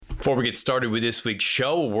Before we get started with this week's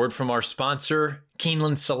show, a word from our sponsor,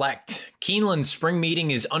 Keeneland Select. Keeneland's spring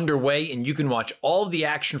meeting is underway, and you can watch all of the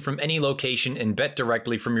action from any location and bet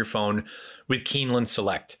directly from your phone with Keeneland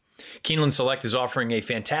Select. Keeneland Select is offering a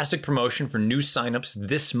fantastic promotion for new signups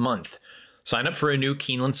this month. Sign up for a new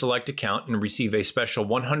Keeneland Select account and receive a special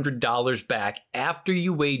 $100 back after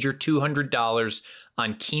you wager $200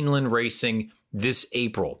 on Keeneland Racing this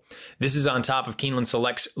April. This is on top of Keeneland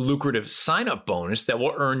Select's lucrative sign-up bonus that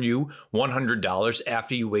will earn you $100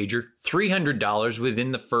 after you wager $300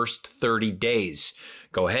 within the first 30 days.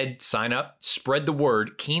 Go ahead, sign up, spread the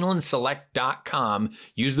word, KeenelandSelect.com.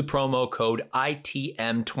 Use the promo code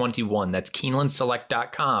ITM21. That's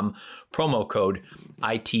KeenelandSelect.com, promo code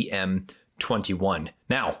ITM21.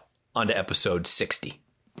 Now, on to episode 60.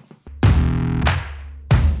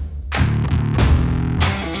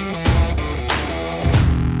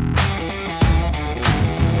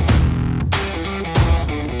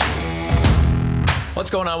 What's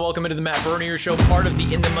going on? Welcome into the Matt Bernier Show, part of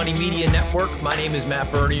the In the Money Media Network. My name is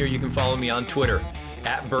Matt Bernier. You can follow me on Twitter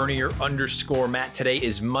at Bernier_Matt. Today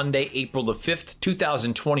is Monday, April the 5th,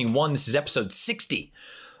 2021. This is episode 60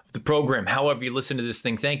 of the program. However you listen to this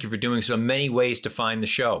thing, thank you for doing so. Many ways to find the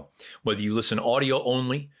show. Whether you listen audio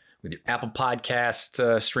only, with your Apple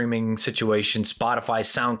Podcast streaming situation, Spotify,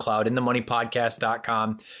 SoundCloud,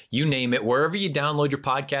 InTheMoneyPodcast.com, you name it. Wherever you download your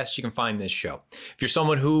podcasts, you can find this show. If you're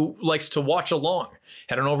someone who likes to watch along,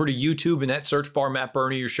 head on over to YouTube. In that search bar, Matt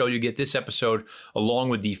Bernier Show, you get this episode along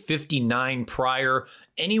with the 59 prior.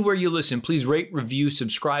 Anywhere you listen, please rate, review,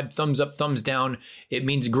 subscribe, thumbs up, thumbs down. It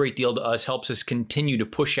means a great deal to us, helps us continue to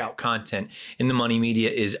push out content. In the Money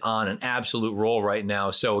Media is on an absolute roll right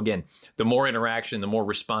now. So again, the more interaction, the more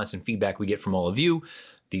response and feedback we get from all of you,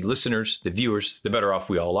 the listeners, the viewers, the better off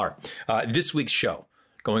we all are. This week's show,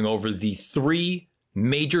 going over the three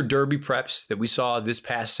major Derby preps that we saw this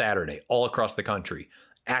past Saturday all across the country.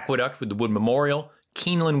 Aqueduct with the Wood Memorial,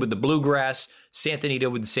 Keeneland with the Bluegrass, Santa Anita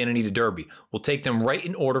with the Santa Anita Derby. We'll take them right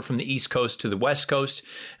in order from the East Coast to the West Coast,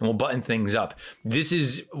 and we'll button things up. This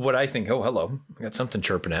is what I think. Oh, hello. I got something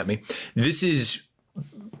chirping at me. This is,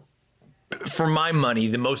 for my money,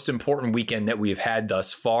 the most important weekend that we have had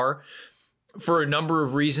thus far for a number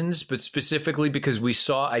of reasons, but specifically because we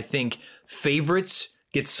saw, I think, favorites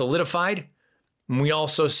get solidified. We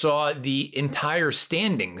also saw the entire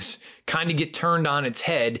standings kind of get turned on its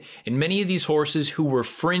head, and many of these horses who were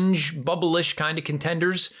fringe, bubble-ish kind of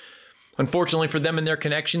contenders, unfortunately for them and their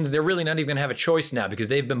connections, they're really not even going to have a choice now because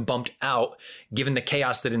they've been bumped out given the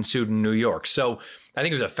chaos that ensued in New York. So I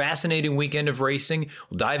think it was a fascinating weekend of racing.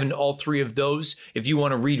 We'll dive into all three of those. If you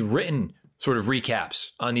want to read written sort of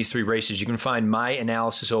recaps on these three races, you can find my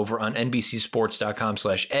analysis over on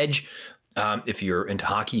NBCSports.com/edge. If you're into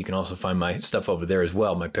hockey, you can also find my stuff over there as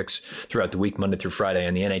well, my picks throughout the week, Monday through Friday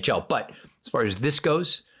on the NHL. But as far as this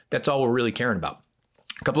goes, that's all we're really caring about.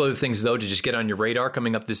 A couple other things, though, to just get on your radar.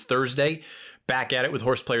 Coming up this Thursday, back at it with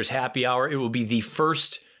Horse Players Happy Hour. It will be the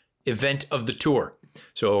first event of the tour.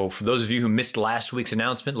 So for those of you who missed last week's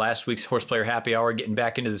announcement, last week's Horse Player Happy Hour, getting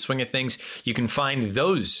back into the swing of things, you can find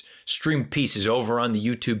those streamed pieces over on the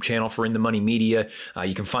YouTube channel for In the Money Media.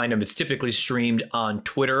 You can find them. It's typically streamed on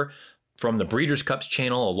Twitter from the Breeders' Cups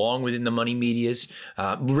channel, along with In the Money Medias.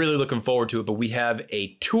 Really looking forward to it, but we have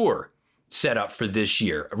a tour set up for this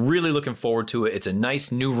year. Really looking forward to it. It's a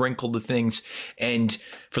nice new wrinkle to things. And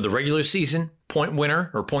for the regular season, point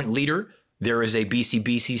winner or point leader, there is a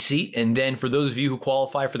BCBC seat. And then for those of you who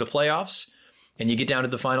qualify for the playoffs and you get down to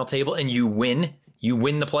the final table and you win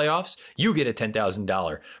the playoffs, you get a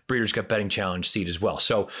 $10,000 Breeders' Cup Betting Challenge seat as well.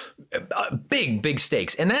 So big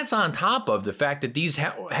stakes. And that's on top of the fact that these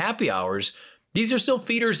happy hours, these are still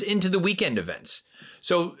feeders into the weekend events.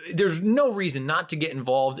 So there's no reason not to get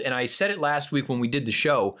involved. And I said it last week when we did the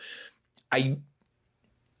show. I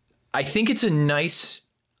think it's a nice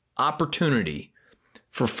opportunity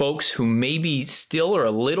for folks who maybe still are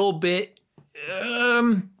a little bit,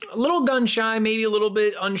 a little gun shy, maybe a little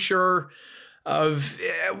bit unsure of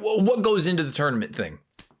what goes into the tournament thing.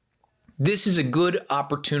 This is a good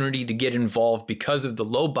opportunity to get involved because of the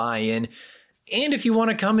low buy-in. And if you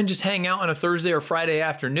want to come and just hang out on a Thursday or Friday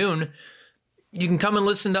afternoon, you can come and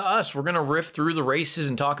listen to us. We're going to riff through the races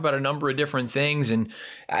and talk about a number of different things. And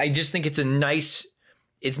I just think it's a nice,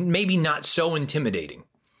 it's maybe not so intimidating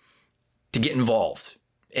to get involved.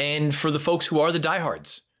 And for the folks who are the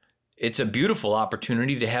diehards, it's a beautiful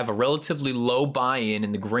opportunity to have a relatively low buy-in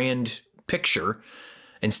in the grand picture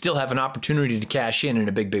and still have an opportunity to cash in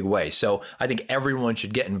a big way. So I think everyone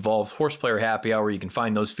should get involved. Horseplayer Happy Hour, you can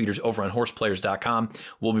find those feeders over on horseplayers.com.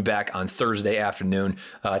 We'll be back on Thursday afternoon.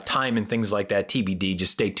 Time and things like that, TBD.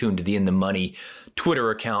 Just stay tuned to the In the Money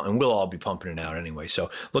Twitter account, and we'll all be pumping it out anyway.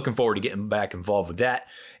 So looking forward to getting back involved with that.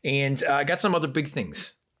 And I got some other big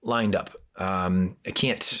things lined up.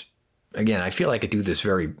 Again, I feel like I do this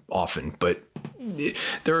very often, but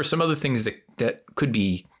there are some other things that could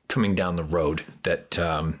be coming down the road that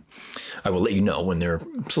I will let you know when they're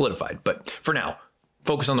solidified. But for now,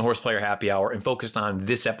 focus on the Horseplayer Happy Hour and focus on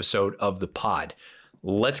this episode of the pod.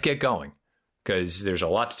 Let's get going because there's a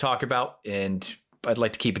lot to talk about, and I'd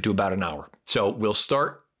like to keep it to about an hour. So we'll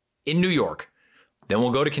start in New York, then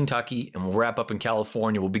we'll go to Kentucky, and we'll wrap up in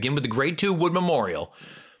California. We'll begin with the Grade 2 Wood Memorial.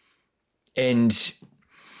 And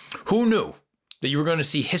who knew that you were going to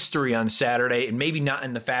see history on Saturday, and maybe not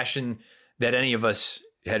in the fashion that any of us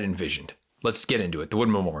had envisioned? Let's get into it. The Wood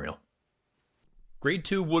Memorial. Grade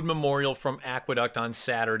 2 Wood Memorial from Aqueduct on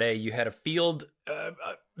Saturday. You had a field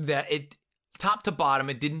that top to bottom,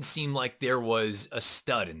 it didn't seem like there was a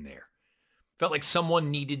stud in there. Felt like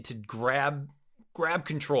someone needed to grab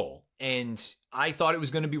control. And I thought it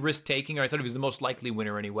was going to be risk-taking, or I thought it was the most likely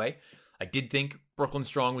winner anyway. I did think Brooklyn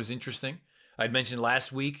Strong was interesting. I'd mentioned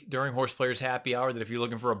last week during Horseplayers Happy Hour that if you're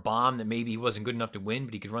looking for a bomb that maybe he wasn't good enough to win,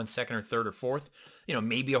 but he could run second or third or fourth,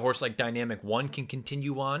 maybe a horse like Dynamic One can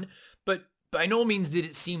continue on. But by no means did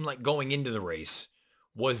it seem like going into the race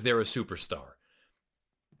was there a superstar.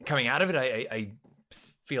 Coming out of it, I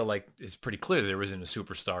feel like it's pretty clear there isn't a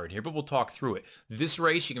superstar in here, but we'll talk through it. This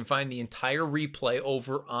race, you can find the entire replay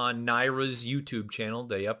over on NYRA's YouTube channel.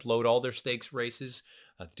 They upload all their stakes races.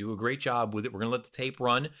 They do a great job with it. We're going to let the tape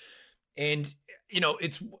run. And,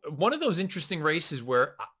 it's one of those interesting races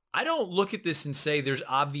where I don't look at this and say there's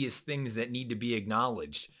obvious things that need to be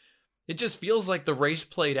acknowledged. It just feels like the race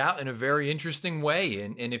played out in a very interesting way.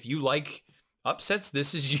 And if you like upsets,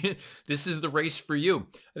 this is the race for you.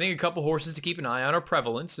 I think a couple horses to keep an eye on are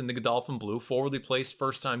Prevalence in the Godolphin Blue, forwardly placed,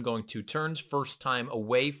 first time going 2 turns, first time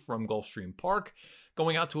away from Gulfstream Park,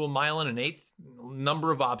 going out to 1 1/8 miles,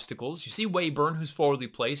 number of obstacles. You see Wayburn, who's forwardly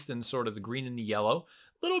placed in sort of the green and the yellow.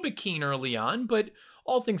 A little bit keen early on, but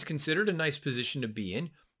all things considered, a nice position to be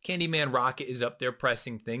in. Candyman Rocket is up there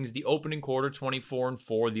pressing things. The opening quarter,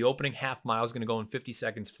 24-4. The opening half mile is going to go in 50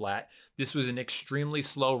 seconds flat. This was an extremely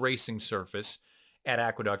slow racing surface at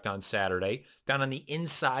Aqueduct on Saturday. Down on the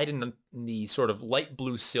inside in the sort of light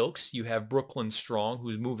blue silks, you have Brooklyn Strong,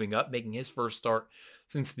 who's moving up, making his first start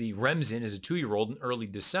since the Remsen as a 2-year-old in early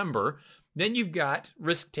December. Then you've got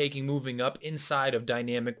Risk Taking moving up inside of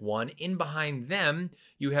Dynamic One. In behind them,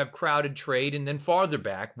 you have Crowded Trade, and then farther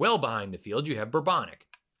back, well behind the field, you have Bourbonic.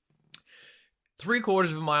 3/4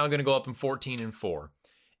 of a mile going to go up in 14-4.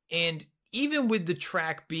 And even with the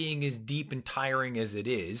track being as deep and tiring as it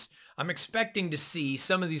is, I'm expecting to see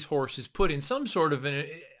some of these horses put in some sort of an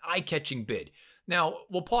eye-catching bid. Now,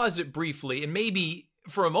 we'll pause it briefly, and maybe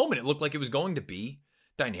for a moment it looked like it was going to be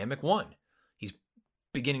Dynamic One. He's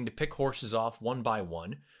beginning to pick horses off one by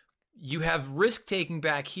one. You have Risk Taking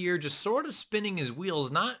back here, just sort of spinning his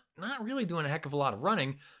wheels, not really doing a heck of a lot of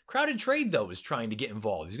running. Crowded Trade, though, is trying to get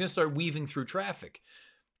involved. He's going to start weaving through traffic.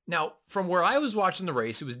 Now, from where I was watching the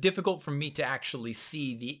race, it was difficult for me to actually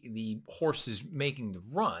see the horses making the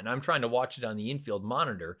run. I'm trying to watch it on the infield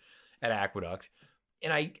monitor at Aqueduct,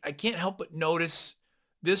 and I can't help but notice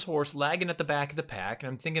this horse lagging at the back of the pack, and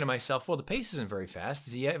I'm thinking to myself, well, the pace isn't very fast.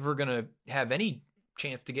 Is he ever going to have any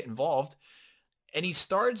chance to get involved? And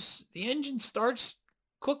the engine starts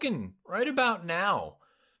cooking right about now.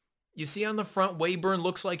 You see on the front, Wayburn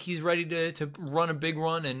looks like he's ready to run a big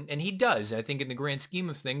run, and he does, I think, in the grand scheme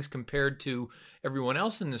of things compared to everyone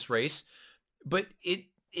else in this race. But it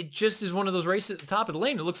just is one of those races at the top of the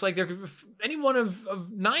lane. It looks like any one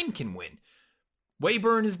of 9 can win.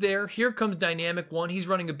 Wayburn is there. Here comes Dynamic One. He's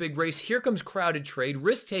running a big race. Here comes Crowded Trade.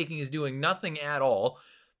 Risk Taking is doing nothing at all.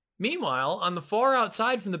 Meanwhile, on the far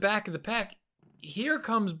outside from the back of the pack, here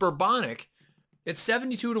comes Bourbonic at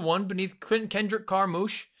 72-1 beneath Kendrick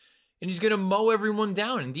Carmouche, and he's going to mow everyone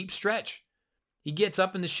down in deep stretch. He gets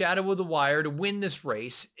up in the shadow of the wire to win this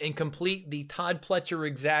race and complete the Todd Pletcher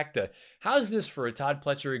Exacta. How's this for a Todd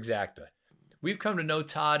Pletcher Exacta? We've come to know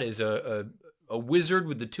Todd as a wizard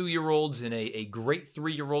with the 2-year-olds and a great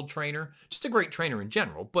 3-year-old trainer, just a great trainer in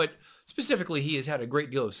general, but specifically he has had a great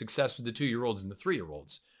deal of success with the 2-year-olds and the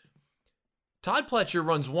 3-year-olds. Todd Pletcher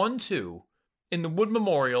runs 1-2 in the Wood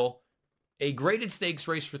Memorial, a graded stakes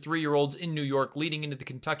race for 3-year-olds in New York leading into the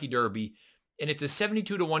Kentucky Derby, and it's a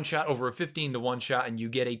 72-1 shot over a 15-1 shot, and you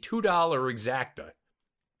get a $2 Exacta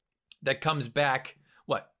that comes back,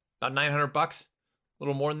 about $900?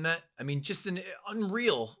 little more than that. I mean, just an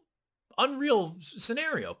unreal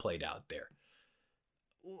scenario played out there.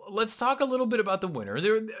 Let's talk a little bit about the winner.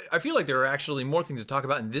 I feel like there are actually more things to talk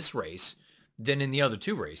about in this race than in the other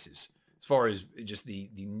two races, as far as just the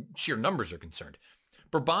sheer numbers are concerned.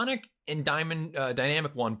 Bourbonic and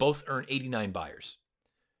Dynamic One both earn 89 buyers.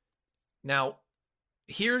 Now,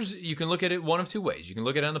 you can look at it one of two ways. You can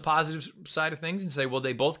look at it on the positive side of things and say, well,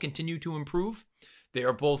 they both continue to improve. They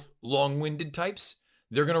are both long-winded types.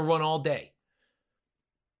 They're going to run all day.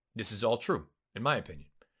 This is all true, in my opinion.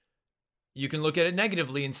 You can look at it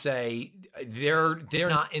negatively and say they're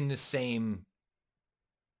not in the same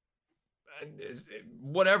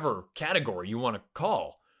whatever category you want to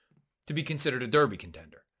call to be considered a Derby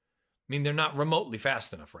contender. I mean, they're not remotely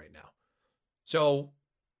fast enough right now. So,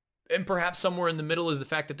 and perhaps somewhere in the middle is the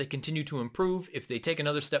fact that they continue to improve. If they take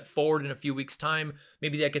another step forward in a few weeks' time,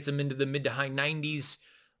 maybe that gets them into the mid to high 90s.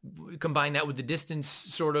 Combine that with the distance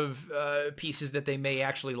sort of pieces that they may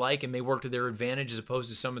actually like and may work to their advantage as opposed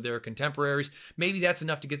to some of their contemporaries. Maybe that's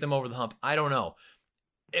enough to get them over the hump. I don't know.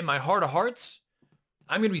 In my heart of hearts,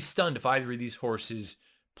 I'm going to be stunned if either of these horses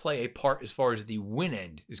play a part as far as the win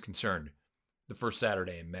end is concerned the first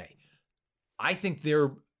Saturday in May. I think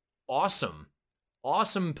they're awesome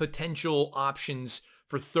potential options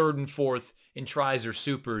for third and fourth in tries or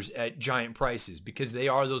supers at giant prices because they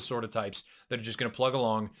are those sort of types that are just going to plug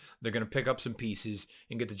along. They're going to pick up some pieces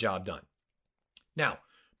and get the job done. Now,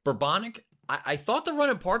 Bourbonic, I thought the run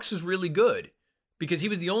at Parks was really good because he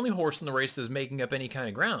was the only horse in the race that was making up any kind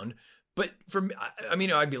of ground. But for me, I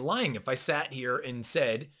mean, I'd be lying if I sat here and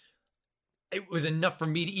said it was enough for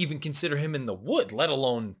me to even consider him in the wood, let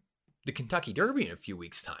alone the Kentucky Derby in a few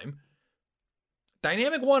weeks' time.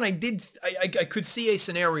 Dynamic One, I could see a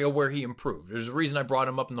scenario where he improved. There's a reason I brought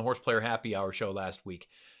him up in the Horse Player Happy Hour show last week.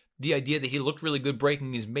 The idea that he looked really good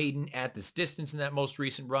breaking his maiden at this distance in that most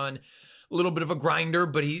recent run. A little bit of a grinder,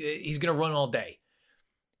 but he's going to run all day.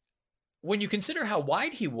 When you consider how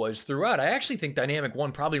wide he was throughout, I actually think Dynamic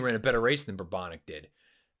One probably ran a better race than Bourbonic did.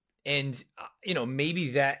 And,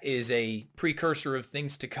 maybe that is a precursor of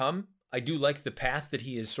things to come. I do like the path that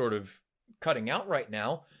he is sort of cutting out right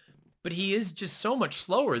now. But he is just so much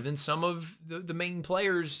slower than some of the main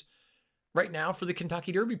players right now for the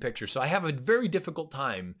Kentucky Derby picture. So I have a very difficult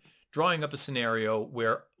time drawing up a scenario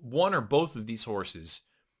where one or both of these horses,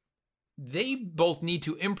 they both need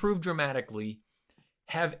to improve dramatically,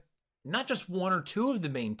 have not just one or two of the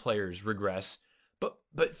main players regress,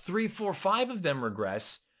 but 3, 4, 5 of them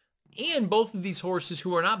regress, and both of these horses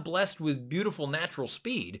who are not blessed with beautiful natural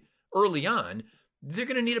speed early on, they're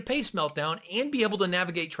going to need a pace meltdown and be able to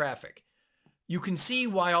navigate traffic. You can see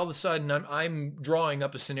why all of a sudden I'm drawing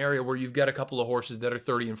up a scenario where you've got a couple of horses that are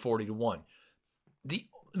 30 and 40 to 1.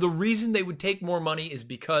 The reason they would take more money is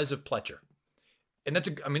because of Pletcher. And it's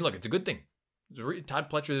a good thing. Todd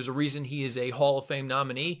Pletcher, there's a reason he is a Hall of Fame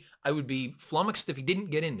nominee. I would be flummoxed if he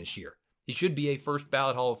didn't get in this year. He should be a first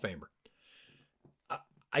ballot Hall of Famer.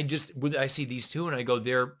 I see these two and I go,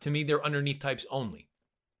 to me, they're underneath types only.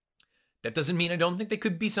 That doesn't mean I don't think they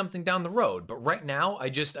could be something down the road. But right now, I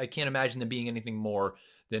can't imagine them being anything more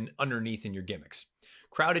than underneath in your gimmicks.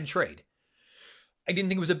 Crowded Trade. I didn't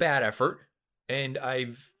think it was a bad effort. And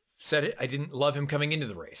I've said it. I didn't love him coming into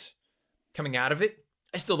the race. Coming out of it,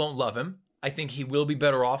 I still don't love him. I think he will be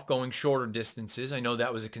better off going shorter distances. I know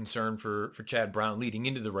that was a concern for Chad Brown leading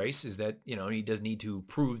into the race, is that, he does need to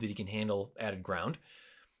prove that he can handle added ground.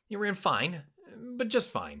 He ran fine, but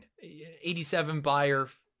just fine. 87 buyer.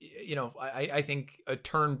 I think a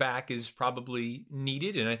turn back is probably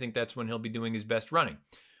needed, and I think that's when he'll be doing his best running.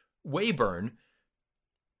 Wayburn,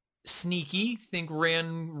 sneaky, think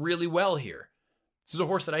ran really well here. This is a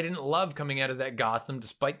horse that I didn't love coming out of that Gotham,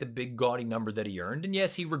 despite the big gaudy number that he earned. And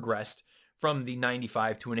yes, he regressed from the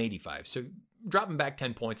 95 to an 85. So dropping back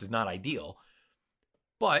 10 points is not ideal.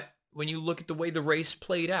 But when you look at the way the race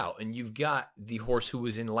played out, and you've got the horse who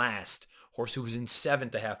was in last, horse who was in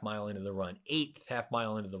 7th a half mile into the run, 8th half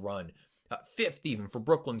mile into the run, 5th even for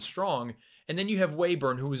Brooklyn Strong. And then you have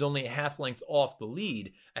Wayburn, who was only a half length off the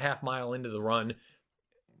lead a half mile into the run.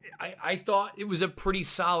 I thought it was a pretty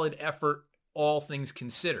solid effort, all things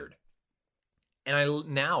considered. And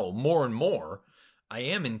now, more and more, I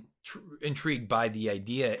am intrigued by the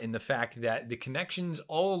idea and the fact that the connections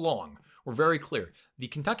all along were very clear. The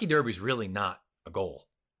Kentucky Derby is really not a goal.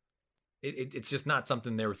 It's just not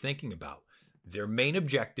something they were thinking about. Their main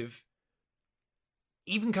objective,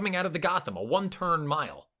 even coming out of the Gotham, a one-turn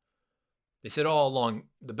mile, they said all along,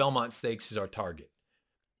 the Belmont Stakes is our target.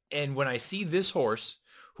 And when I see this horse,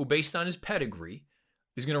 who based on his pedigree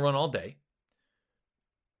is going to run all day,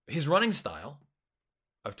 his running style,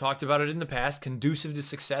 I've talked about it in the past. Conducive to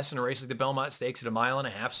success in a race like the Belmont Stakes at 1.5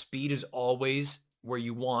 miles. Speed is always where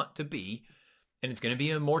you want to be, and it's going to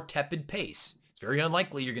be a more tepid pace. It's very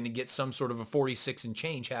unlikely you're going to get some sort of a 46 and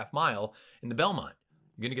change half mile in the Belmont.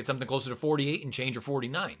 You're going to get something closer to 48 and change or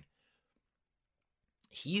 49.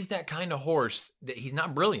 He's that kind of horse that he's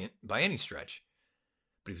not brilliant by any stretch,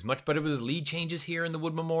 but he was much better with his lead changes here in the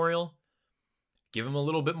Wood Memorial. Give him a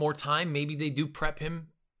little bit more time. Maybe they do prep him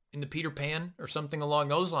in the Peter Pan or something along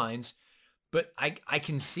those lines. But I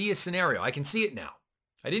can see a scenario. I can see it now.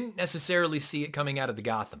 I didn't necessarily see it coming out of the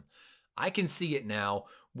Gotham. I can see it now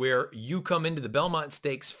where you come into the Belmont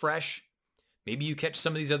Stakes fresh. Maybe you catch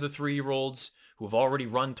some of these other 3-year-olds who have already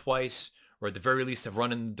run twice, or at the very least have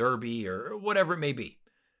run in the Derby, or whatever it may be.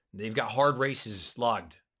 They've got hard races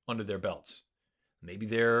logged under their belts. Maybe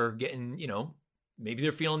they're getting, maybe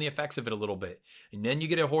they're feeling the effects of it a little bit. And then you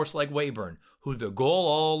get a horse like Wayburn, who the goal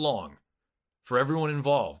all along for everyone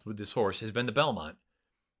involved with this horse has been the Belmont.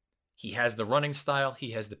 He has the running style.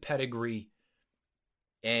 He has the pedigree.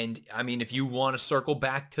 And, I mean, if you want to circle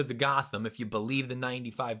back to the Gotham, if you believe the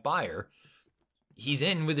 95 buyer, he's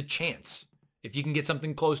in with a chance. If you can get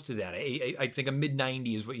something close to that, I think a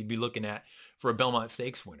mid-90 is what you'd be looking at for a Belmont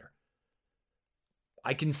Stakes winner.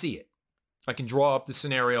 I can see it. I can draw up the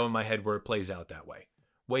scenario in my head where it plays out that way.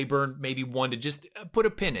 Wayburn, maybe one to just put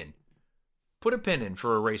a pin in. Put a pin in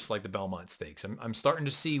for a race like the Belmont Stakes. I'm starting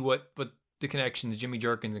to see what the connections, Jimmy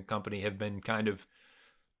Jerkins and company, have been kind of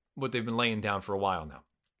what they've been laying down for a while now.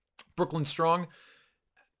 Brooklyn Strong,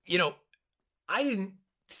 I didn't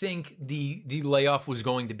think the layoff was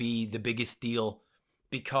going to be the biggest deal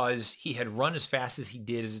because he had run as fast as he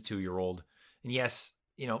did as a 2-year-old. And yes,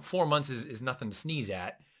 4 months is nothing to sneeze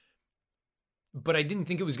at. But I didn't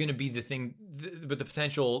think it was going to be the thing, but the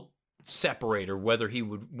potential separator, whether he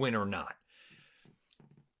would win or not.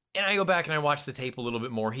 And I go back and I watch the tape a little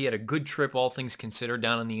bit more. He had a good trip, all things considered,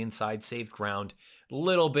 down on the inside, saved ground. A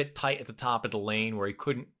little bit tight at the top of the lane where he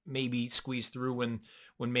couldn't maybe squeeze through when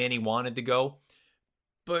Manny wanted to go.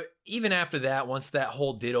 But even after that, once that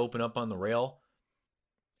hole did open up on the rail,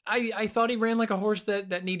 I thought he ran like a horse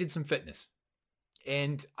that needed some fitness.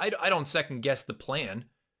 And I don't second guess the plan.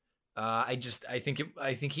 I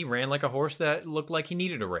think he ran like a horse that looked like he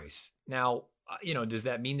needed a race. Now, does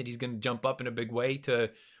that mean that he's going to jump up in a big way to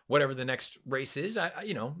whatever the next race is?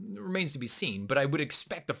 It remains to be seen, but I would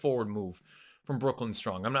expect a forward move from Brooklyn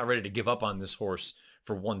Strong. I'm not ready to give up on this horse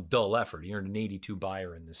for one dull effort. He earned an 82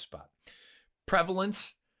 buyer in this spot.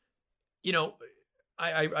 Prevalence,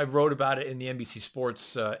 I wrote about it in the NBC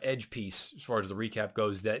Sports Edge piece as far as the recap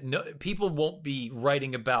goes, that people won't be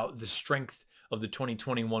writing about the strength of the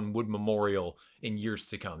 2021 Wood Memorial in years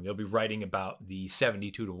to come. They'll be writing about the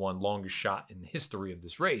 72-1 longest shot in the history of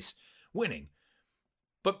this race winning.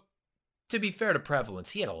 But to be fair to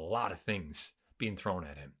Prevalence, he had a lot of things being thrown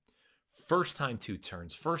at him. First time 2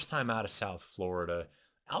 turns, first time out of South Florida,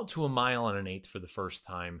 out to 1 mile and an 1/8 for the first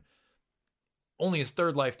time. Only his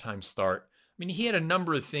 3rd lifetime start. I mean, he had a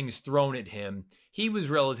number of things thrown at him. He was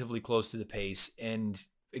relatively close to the pace. And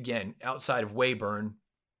again, outside of Wayburn,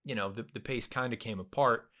 the pace kind of came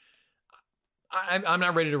apart. I'm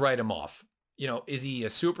not ready to write him off. Is he a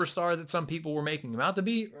superstar that some people were making him out to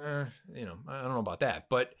be? I don't know about that.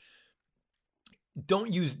 But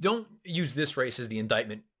don't use this race as the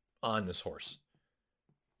indictment on this horse.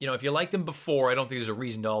 If you liked him before, I don't think there's a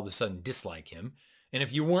reason to all of a sudden dislike him. And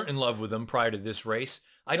if you weren't in love with him prior to this race,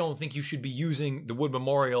 I don't think you should be using the Wood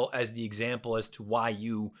Memorial as the example as to why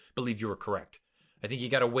you believe you were correct. I think you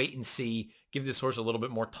got to wait and see, give this horse a little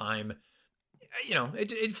bit more time.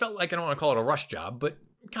 It felt like, I don't want to call it a rush job, but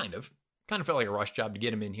kind of felt like a rush job to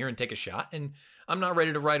get him in here and take a shot. And I'm not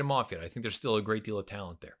ready to write him off yet. I think there's still a great deal of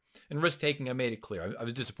talent there. And risk-taking, I made it clear. I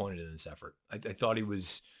was disappointed in this effort. I thought he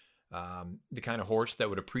was the kind of horse that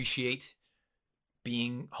would appreciate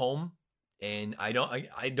being home. And I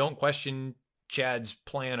don't question Chad's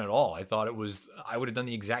plan at all. I thought I would have done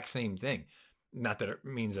the exact same thing. Not that it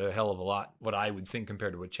means a hell of a lot what I would think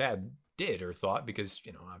compared to what Chad did or thought, because,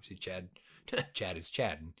 obviously Chad is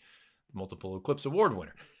Chad and multiple Eclipse Award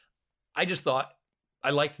winner. I just thought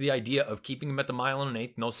I liked the idea of keeping him at the 1 mile and an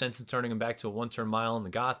 1/8. No sense in turning him back to a 1-turn mile in the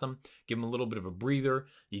Gotham. Give him a little bit of a breather.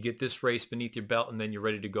 You get this race beneath your belt, and then you're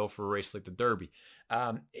ready to go for a race like the Derby.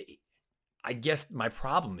 I guess my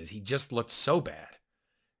problem is he just looked so bad.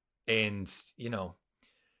 And,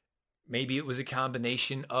 maybe it was a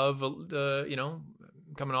combination of the,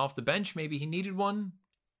 coming off the bench. Maybe he needed one.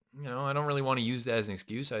 I don't really want to use that as an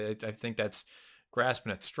excuse. I think that's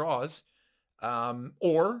grasping at straws.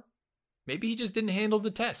 Or maybe he just didn't handle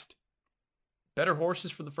the test. Better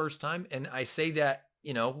horses for the first time. And I say that,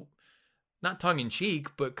 not tongue-in-cheek,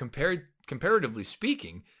 but comparatively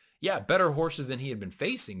speaking, yeah, better horses than he had been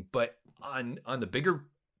facing. But on the bigger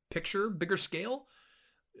picture, bigger scale,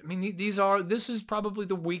 I mean, this is probably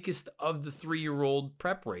the weakest of the 3-year-old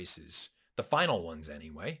prep races, the final ones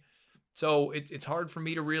anyway. So it's hard for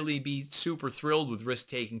me to really be super thrilled with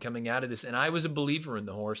risk-taking coming out of this. And I was a believer in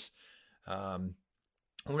the horse.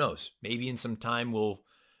 Who knows? Maybe in some time we'll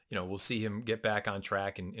see him get back on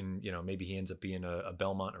track and maybe he ends up being a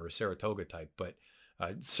Belmont or a Saratoga type. But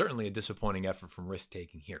certainly a disappointing effort from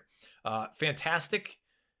risk-taking here. Fantastic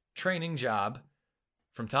training job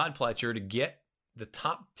from Todd Pletcher to get the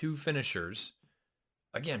top 2 finishers.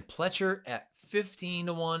 Again, Pletcher at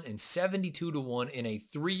 15-1 and 72-1 in a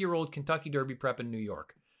 3-year-old Kentucky Derby prep in New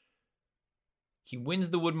York. He wins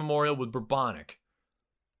the Wood Memorial with Bourbonic,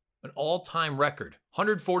 an all-time record,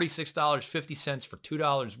 $146.50 for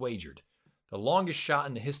 $2 wagered. The longest shot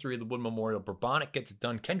in the history of the Wood Memorial. Bourbonic gets it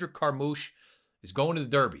done. Kendrick Carmouche is going to the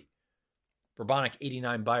Derby. Bourbonic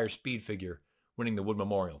 89 Beyer speed figure winning the Wood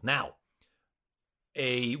Memorial. Now,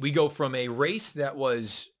 we go from a race that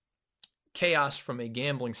was chaos from a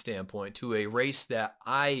gambling standpoint to a race that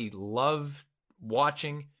I love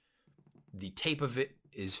watching. The tape of it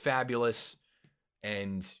is fabulous,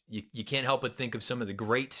 and you can't help but think of some of the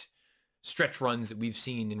great stretch runs that we've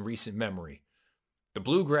seen in recent memory. The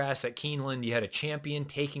Bluegrass at Keeneland, you had a champion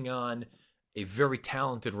taking on a very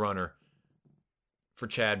talented runner for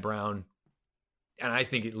Chad Brown, and I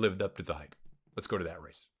think it lived up to the hype. Let's go to that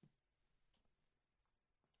race.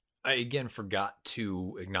 I again forgot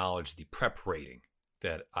to acknowledge the prep rating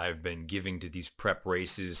that I've been giving to these prep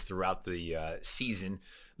races throughout the season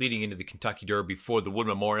leading into the Kentucky Derby for the Wood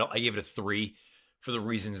Memorial. I gave it a 3 for the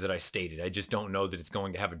reasons that I stated. I just don't know that it's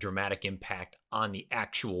going to have a dramatic impact on the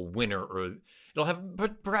actual winner, or it'll have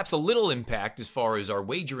perhaps a little impact as far as our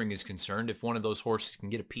wagering is concerned if one of those horses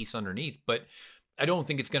can get a piece underneath, but I don't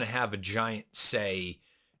think it's going to have a giant say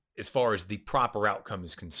as far as the proper outcome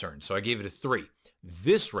is concerned. So I gave it a 3.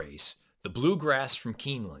 This race, the Bluegrass from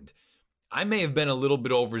Keeneland, I may have been a little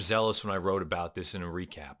bit overzealous when I wrote about this in a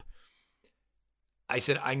recap. I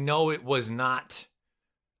said, I know it was not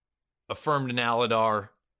Affirmed in Aladar,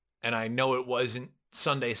 and I know it wasn't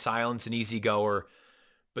Sunday Silence and Easy Goer,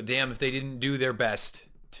 but damn if they didn't do their best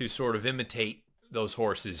to sort of imitate those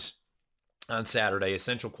horses on Saturday.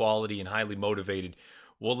 Essential Quality and Highly Motivated.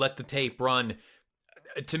 We'll let the tape run.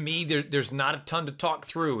 To me, there's not a ton to talk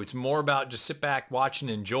through. It's more about just sit back, watch,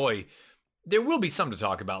 and enjoy. There will be some to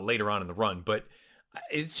talk about later on in the run, but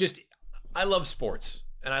it's just, I love sports,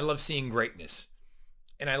 and I love seeing greatness.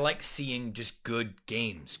 And I like seeing just good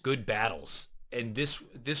games, good battles. And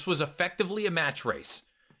this was effectively a match race.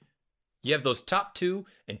 You have those top 2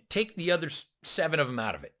 and take the other 7 of them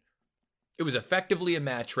out of it. It was effectively a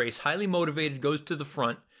match race. Highly Motivated goes to the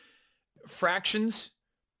front. Fractions,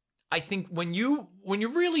 I think when you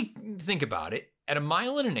really think about it, at 1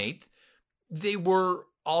 1/8, they were,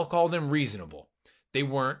 I'll call them reasonable. They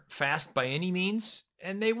weren't fast by any means,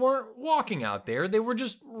 and they weren't walking out there. They were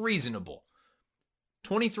just reasonable.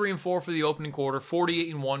 23-4 for the opening quarter,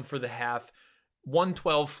 48-1 for the half,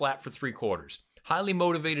 112 flat for 3/4. Highly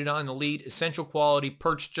Motivated on the lead, Essential Quality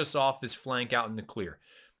perched just off his flank out in the clear.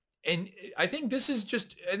 And I think this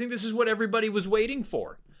is what everybody was waiting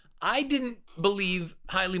for. I didn't believe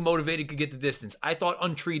Highly Motivated could get the distance. I thought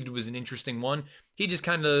Untreated was an interesting one. He just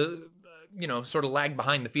kind of, sort of lagged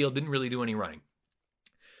behind the field, didn't really do any running.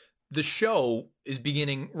 The show is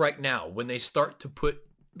beginning right now when they start to put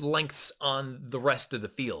lengths on the rest of the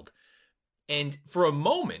field. And for a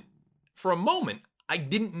moment, I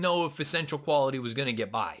didn't know if Essential Quality was going to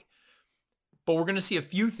get by. But we're going to see a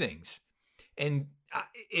few things. And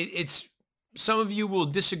it's some of you will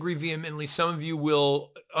disagree vehemently. Some of you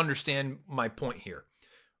will understand my point here.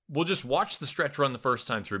 We'll just watch the stretch run the first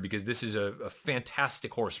time through because this is a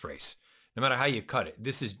fantastic horse race. No matter how you cut it,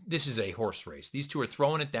 this is a horse race. These 2 are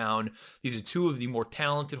throwing it down. These are 2 of the more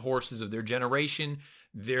talented horses of their generation.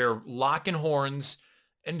 They're locking horns,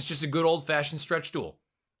 and it's just a good old-fashioned stretch duel.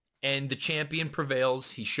 And the champion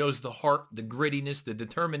prevails. He shows the heart, the grittiness, the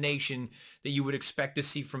determination that you would expect to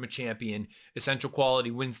see from a champion. Essential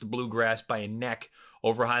Quality wins the Bluegrass by a neck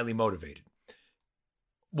over Highly Motivated.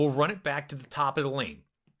 We'll run it back to the top of the lane.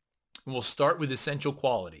 And we'll start with Essential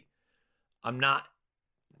Quality.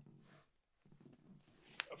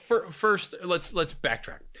 First, let's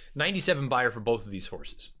backtrack. 97 Beyer for both of these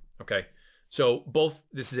horses. Okay. So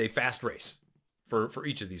this is a fast race for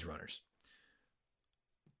each of these runners.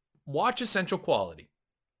 Watch Essential Quality.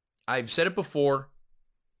 I've said it before.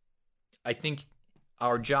 I think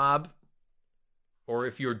our job, or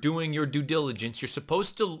if you're doing your due diligence, you're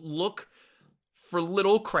supposed to look for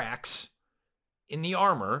little cracks in the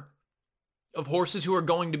armor of horses who are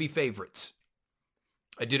going to be favorites.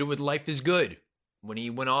 I did it with Life is Good when he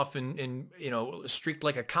went off and streaked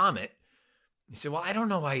like a comet. He said, well, I don't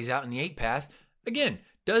know why he's out in the 8 path. Again,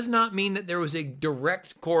 does not mean that there was a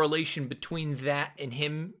direct correlation between that and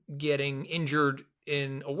him getting injured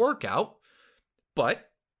in a workout.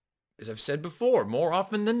 But as I've said before, more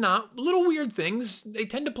often than not, little weird things, they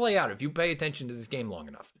tend to play out if you pay attention to this game long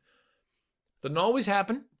enough. Doesn't always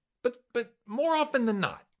happen, but more often than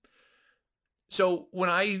not. So when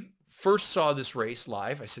I first saw this race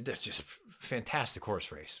live, I said, that's just a fantastic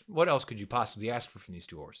horse race. What else could you possibly ask for from these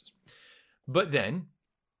two horses? But then,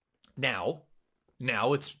 now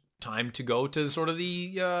it's time to go to sort of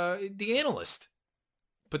the analyst.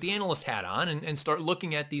 Put the analyst hat on and start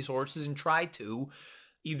looking at these horses and try to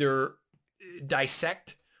either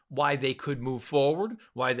dissect why they could move forward,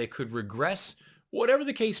 why they could regress, whatever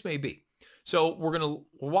the case may be. So we're going to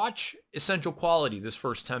watch Essential Quality this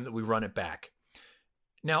first time that we run it back.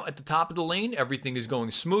 Now, at the top of the lane, everything is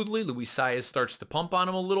going smoothly. Luis Saez starts to pump on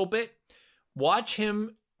him a little bit. Watch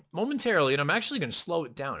him momentarily, and I'm actually going to slow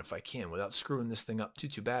it down if I can without screwing this thing up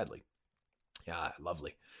too badly. Yeah,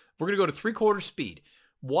 lovely. We're going to go to 3/4 speed.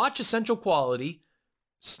 Watch Essential Quality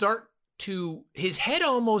start to, his head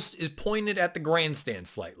almost is pointed at the grandstand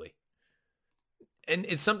slightly. And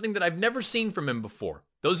it's something that I've never seen from him before.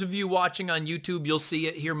 Those of you watching on YouTube, you'll see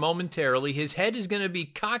it here momentarily. His head is going to be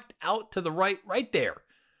cocked out to the right there.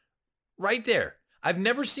 Right there. I've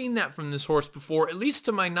never seen that from this horse before, at least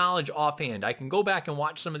to my knowledge offhand. I can go back and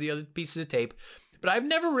watch some of the other pieces of tape, but I've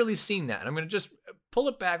never really seen that. And I'm going to just pull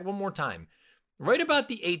it back one more time. Right about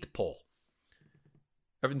the 8th pole.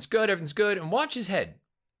 Everything's good, and watch his head.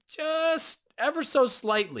 Just ever so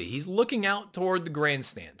slightly. He's looking out toward the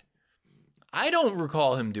grandstand. I don't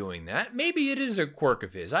recall him doing that. Maybe it is a quirk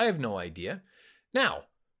of his. I have no idea. Now,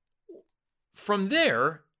 from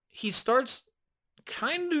there, he starts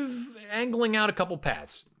kind of angling out a couple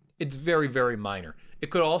paths. It's very, very minor.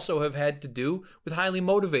 It could also have had to do with Highly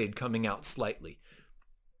Motivated coming out slightly.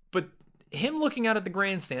 But him looking out at the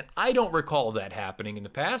grandstand, I don't recall that happening in the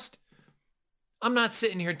past. I'm not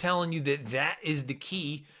sitting here telling you that that is the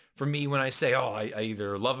key for me when I say, oh, I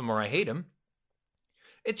either love him or I hate him.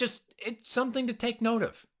 It's something to take note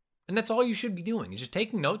of. And that's all you should be doing, is just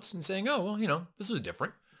taking notes and saying, oh, well, this was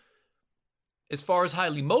different. As far as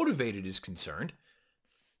Highly Motivated is concerned,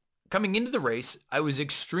 coming into the race, I was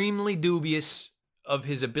extremely dubious of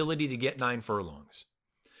his ability to get 9 furlongs.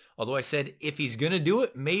 Although I said, if he's going to do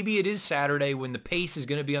it, maybe it is Saturday when the pace is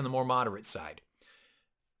going to be on the more moderate side.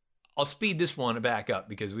 I'll speed this one back up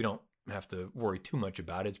because we don't have to worry too much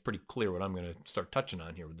about it. It's pretty clear what I'm going to start touching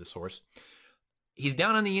on here with this horse. He's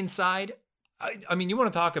down on the inside. I mean, you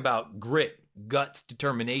want to talk about grit, guts,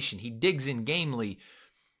 determination. He digs in gamely,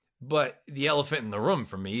 but the elephant in the room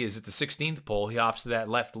for me is at the 16th pole, he opts to that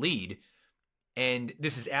left lead. And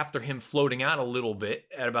this is after him floating out a little bit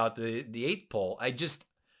at about the 8th pole. I just,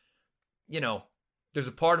 there's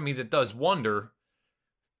a part of me that does wonder,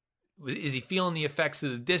 is he feeling the effects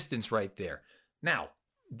of the distance right there? Now,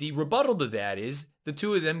 the rebuttal to that is the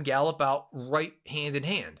two of them gallop out right hand in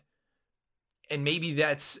hand. And maybe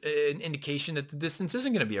that's an indication that the distance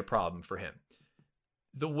isn't going to be a problem for him.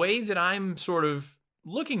 The way that I'm sort of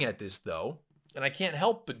looking at this, though, and I can't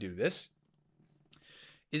help but do this,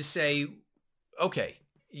 is say, okay,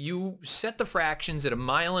 you set the fractions at 1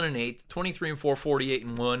 1/8, 23 4, 48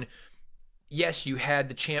 1. Yes, you had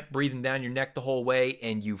the champ breathing down your neck the whole way,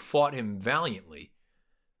 and you fought him valiantly.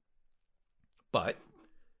 But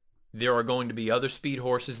there are going to be other speed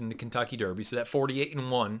horses in the Kentucky Derby, so that 48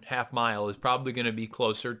 1 half mile is probably going to be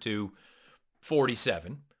closer to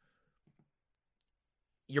 47.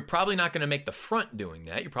 You're probably not going to make the front doing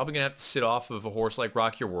that. You're probably going to have to sit off of a horse like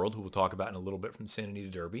Rock Your World, who we'll talk about in a little bit from the Santa Anita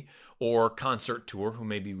Derby, or Concert Tour, who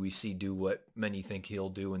maybe we see do what many think he'll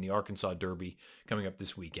do in the Arkansas Derby coming up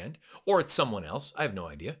this weekend. Or it's someone else. I have no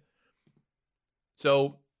idea.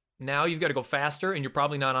 So now you've got to go faster, and you're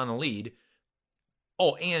probably not on the lead.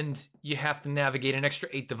 Oh, and you have to navigate an extra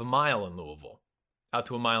 1/8 of a mile in Louisville, out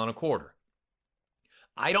to 1 1/4 miles.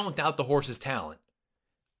 I don't doubt the horse's talent.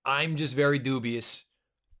 I'm just very dubious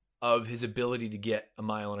of his ability to get 1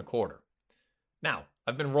 1/4 miles. Now,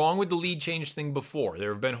 I've been wrong with the lead change thing before.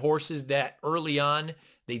 There have been horses that early on,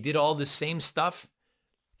 they did all the same stuff,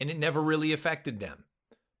 and it never really affected them.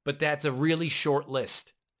 But that's a really short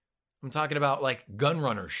list. I'm talking about like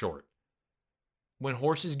Gunrunner short. When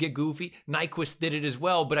horses get goofy, Nyquist did it as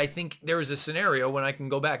well, but I think there is a scenario when I can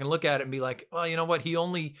go back and look at it and be like, well, you know what? He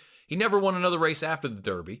never won another race after the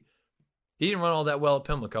Derby. He didn't run all that well at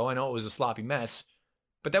Pimlico. I know it was a sloppy mess,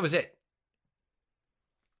 but that was it.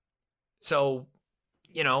 So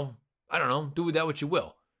I don't know, do with that what you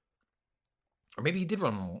will. Or maybe he did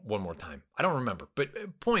run one more time. I don't remember.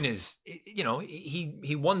 But point is,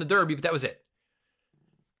 he won the Derby, but that was it.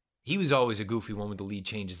 He was always a goofy one with the lead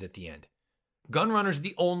changes at the end. Gunrunner's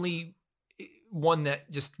the only one that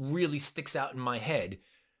just really sticks out in my head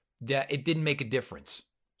that it didn't make a difference.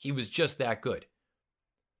 He was just that good.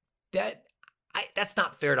 That's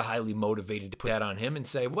not fair to Highly Motivated to put that on him and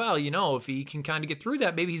say, well, if he can kind of get through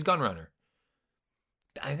that, maybe he's Gunrunner.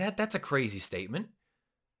 That's a crazy statement.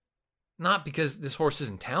 Not because this horse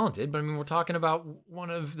isn't talented, but I mean, we're talking about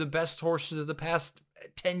one of the best horses of the past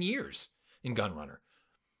 10 years in Gunrunner.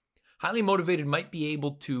 Highly Motivated might be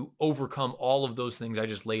able to overcome all of those things I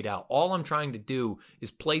just laid out. All I'm trying to do is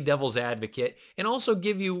play devil's advocate and also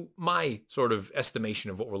give you my sort of estimation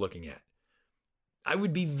of what we're looking at. I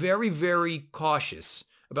would be very, very cautious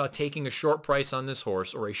about taking a short price on this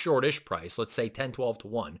horse, or a shortish price, let's say 10, 12 to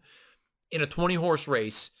 1, in a 20-horse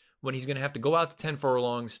race when he's going to have to go out to 10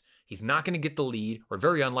 furlongs. He's not going to get the lead, or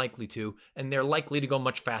very unlikely to, and they're likely to go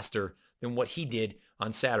much faster than what he did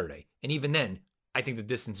on Saturday. And even then, I think the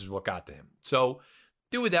distance is what got to him. So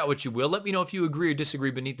do with that what you will. Let me know if you agree or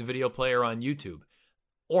disagree beneath the video player on YouTube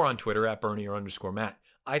or on Twitter at Bernier_Matt.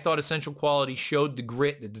 I thought Essential Quality showed the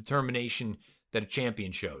grit, the determination that a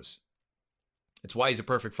champion shows. It's why he's a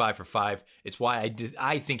perfect 5 for 5. It's why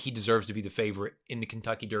I think he deserves to be the favorite in the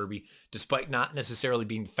Kentucky Derby, despite not necessarily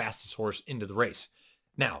being the fastest horse into the race.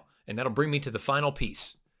 Now, and that'll bring me to the final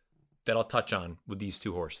piece that I'll touch on with these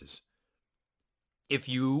two horses. If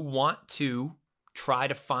you want to try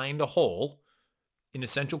to find a hole in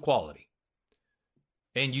Essential Quality,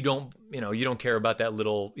 and you don't care about that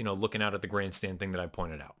little, looking out at the grandstand thing that I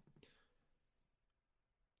pointed out,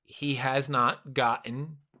 he has not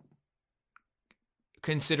gotten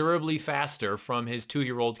considerably faster from his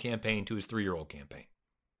 2-year-old campaign to his 3-year-old campaign.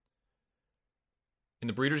 In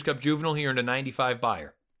the Breeders' Cup Juvenile, he earned a 95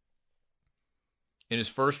 Beyer. In his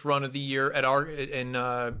first run of the year in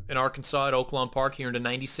Arkansas at Oaklawn Park, he earned a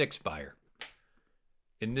 96 Beyer.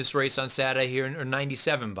 In this race on Saturday, he earned a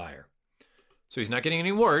 97 Beyer. So he's not getting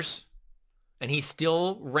any worse, and he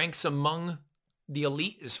still ranks among the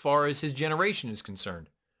elite as far as his generation is concerned.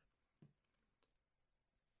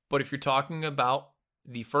 But if you're talking about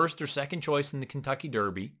the first or second choice in the Kentucky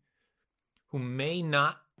Derby,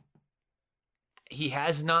 he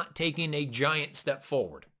has not taken a giant step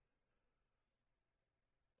forward.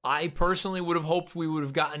 I personally would have hoped we would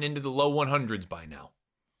have gotten into the low 100s by now.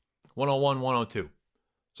 101, 102,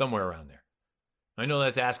 somewhere around there. I know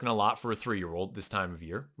that's asking a lot for a 3-year-old this time of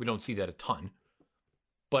year. We don't see that a ton.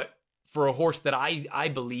 But for a horse that I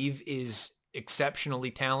believe is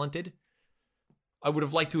exceptionally talented, I would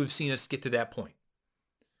have liked to have seen us get to that point.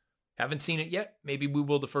 Haven't seen it yet. Maybe we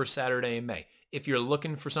will the first Saturday in May. If you're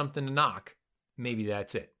looking for something to knock, maybe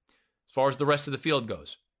that's it. As far as the rest of the field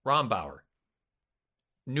goes, Rombauer,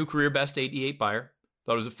 new career best 88 Beyer.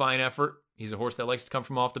 Thought it was a fine effort. He's a horse that likes to come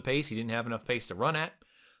from off the pace. He didn't have enough pace to run at.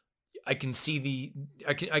 I can see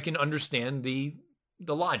I can understand the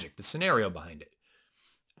logic, the scenario behind it.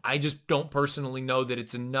 I just don't personally know that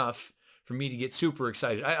it's enough for me to get super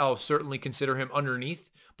excited. I'll certainly consider him underneath,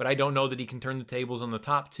 but I don't know that he can turn the tables on the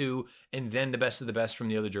top two and then the best of the best from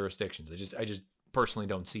the other jurisdictions. I just personally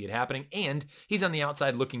don't see it happening. And he's on the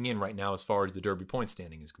outside looking in right now as far as the Derby point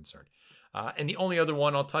standing is concerned. And the only other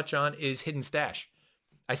one I'll touch on is Hidden Stash.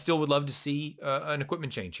 I still would love to see an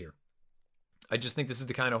equipment change here. I just think this is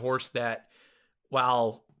the kind of horse that,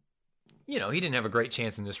 while, he didn't have a great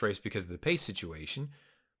chance in this race because of the pace situation,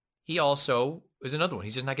 he also is another one.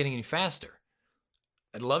 He's just not getting any faster.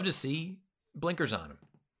 I'd love to see blinkers on him.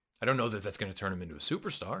 I don't know that that's going to turn him into a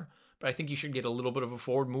superstar, but I think you should get a little bit of a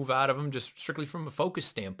forward move out of him just strictly from a focus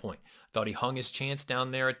standpoint. Thought he hung his chance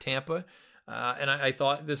down there at Tampa. And I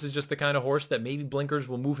thought this is just the kind of horse that maybe blinkers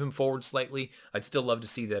will move him forward slightly. I'd still love to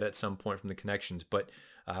see that at some point from the connections, but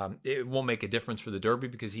it won't make a difference for the Derby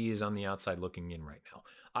because he is on the outside looking in right now.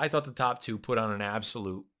 I thought the top two put on an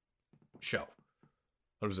absolute show.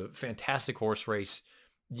 It was a fantastic horse race.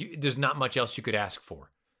 There's not much else you could ask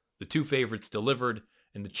for. The two favorites delivered,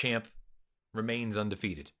 and the champ remains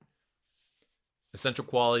undefeated. Essential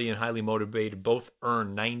Quality and Highly Motivated both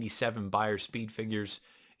earned 97 Beyer speed figures.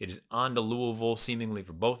 It is on to Louisville, seemingly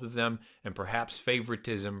for both of them, and perhaps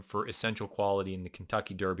favoritism for Essential Quality in the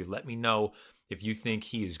Kentucky Derby. Let me know if you think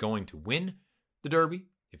he is going to win the Derby,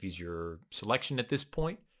 if he's your selection at this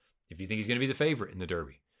point, if you think he's going to be the favorite in the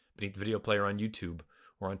Derby. Beneath the video player on YouTube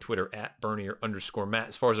or on Twitter at Bernier_Matt.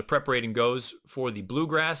 As far as the prep rating goes for the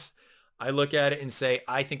Bluegrass, I look at it and say,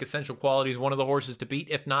 I think Essential Quality is one of the horses to beat,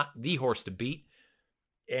 if not the horse to beat.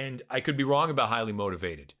 And I could be wrong about Highly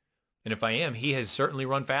Motivated. And if I am, he has certainly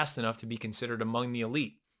run fast enough to be considered among the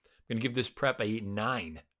elite. I'm going to give this prep a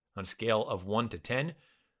 9 on a scale of 1 to 10,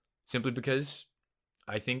 simply because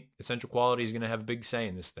I think essential quality is going to have a big say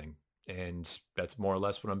in this thing. And that's more or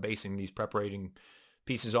less what I'm basing these prep rating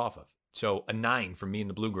pieces off of. So a 9 for me in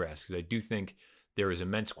the Bluegrass, because I do think there is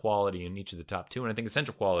immense quality in each of the top two. And I think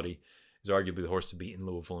essential quality is arguably the horse to beat in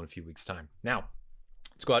Louisville in a few weeks' time. Now,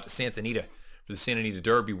 let's go out to Santa Anita for the Santa Anita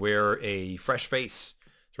Derby, where a fresh face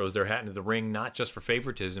throws their hat into the ring, not just for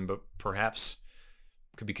favoritism, but perhaps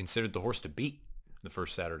could be considered the horse to beat the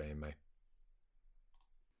first Saturday in May.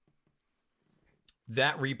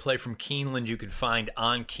 That replay from Keeneland you can find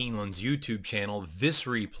on Keeneland's YouTube channel. This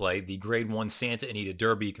replay, the Grade 1 Santa Anita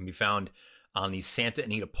Derby, can be found on the Santa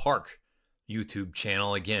Anita Park YouTube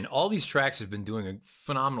channel. Again, all these tracks have been doing a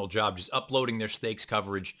phenomenal job just uploading their stakes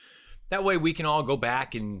coverage. That way we can all go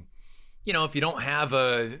back and, you know, if you don't have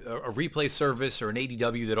a replay service or an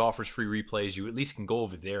ADW that offers free replays, you at least can go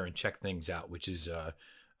over there and check things out, which is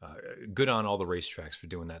good on all the racetracks for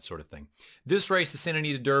doing that sort of thing. This race, the Santa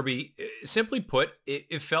Anita Derby, simply put,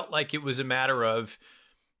 it felt like it was a matter of,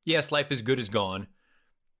 yes, Life is Good is gone.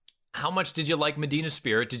 How much did you like Medina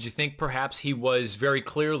Spirit? Did you think perhaps he was very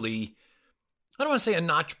clearly, I don't want to say a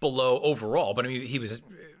notch below overall, but I mean, he was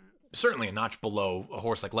certainly a notch below a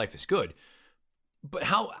horse like Life is Good. But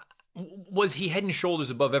how was he head and shoulders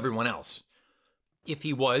above everyone else? If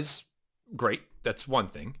he was, great. That's one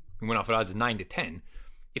thing. We went off at odds of 9 to 10.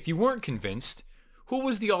 If you weren't convinced, who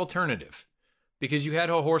was the alternative? Because you had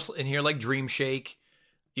a horse in here like Dream Shake.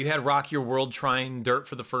 You had Rock Your World trying dirt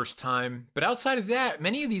for the first time. But outside of that,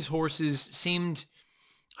 many of these horses seemed,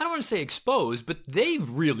 I don't want to say exposed, but they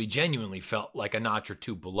really genuinely felt like a notch or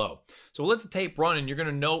two below. So we'll let the tape run, and you're going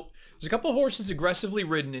to note there's a couple horses aggressively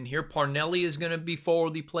ridden in here. Parnelli is going to be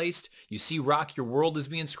forwardly placed. You see Rock Your World is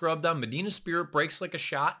being scrubbed on. Medina Spirit breaks like a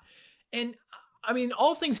shot. And I mean,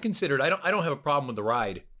 all things considered, I don't have a problem with the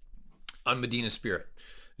ride on Medina Spirit.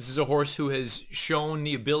 This is a horse who has shown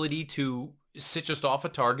the ability to sit just off a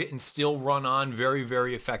target and still run on very,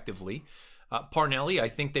 very effectively. Parnelli, I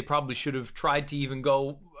think they probably should have tried to even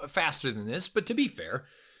go faster than this, but to be fair,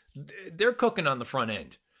 they're cooking on the front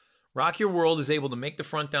end. Rock Your World is able to make the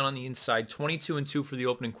front down on the inside, 22-2 for the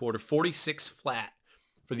opening quarter, 46 flat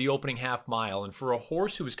for the opening half mile. And for a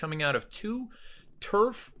horse who was coming out of 2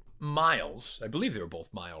 turf miles, I believe they were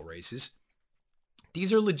both mile races,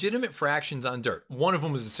 these are legitimate fractions on dirt. One of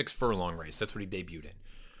them was a 6 furlong race. That's what he debuted in.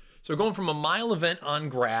 So going from a mile event on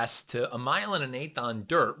grass to a mile and an eighth on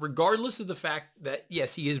dirt, regardless of the fact that,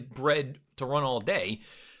 yes, he is bred to run all day,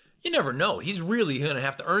 you never know. He's really going to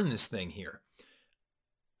have to earn this thing here.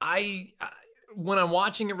 When I'm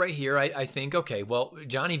watching it right here, I think, okay, well,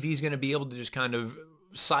 Johnny V is going to be able to just kind of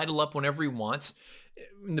sidle up whenever he wants.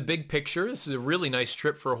 In the big picture, this is a really nice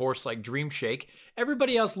trip for a horse like Dream Shake.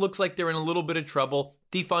 Everybody else looks like they're in a little bit of trouble.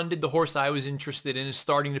 Defunded, the horse I was interested in, is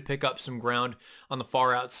starting to pick up some ground on the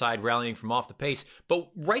far outside, rallying from off the pace. But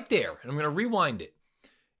right there, and I'm going to rewind it.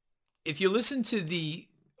 If you listen to the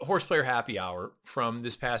Horse Player Happy Hour from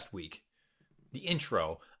this past week, the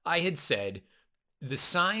intro, I had said the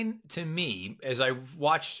sign to me, as I've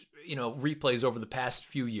watched, replays over the past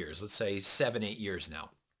few years, let's say 7, 8 years now,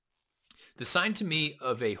 the sign to me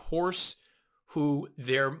of a horse who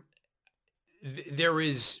there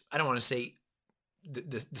is, I don't want to say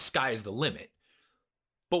the sky is the limit,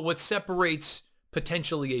 but what separates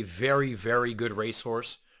potentially a very, very good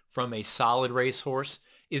racehorse from a solid racehorse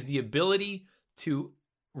is the ability to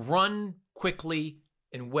run quickly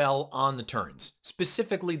and well on the turns,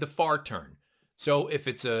 specifically the far turn. So if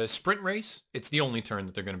it's a sprint race, it's the only turn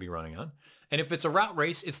that they're going to be running on. And if it's a route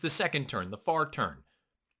race, it's the second turn, the far turn.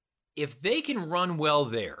 If they can run well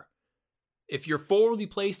there, if you're forwardly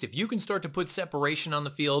placed, if you can start to put separation on the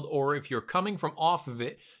field, or if you're coming from off of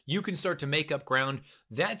it, you can start to make up ground.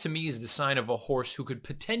 That to me is the sign of a horse who could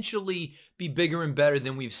potentially be bigger and better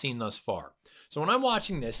than we've seen thus far. So when I'm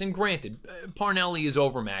watching this, and granted, Parnelli is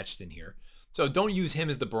overmatched in here, so don't use him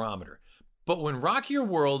as the barometer. But when Rock Your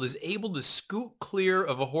World is able to scoot clear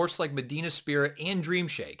of a horse like Medina Spirit and Dream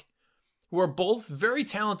Shake, who are both very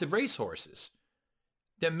talented racehorses,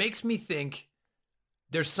 that makes me think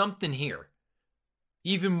there's something here,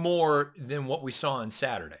 even more than what we saw on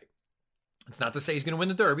Saturday. It's not to say he's going to win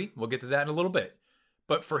the Derby. We'll get to that in a little bit.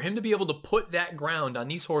 But for him to be able to put that ground on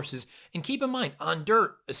these horses, and keep in mind, on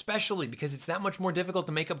dirt especially, because it's that much more difficult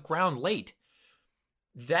to make up ground late.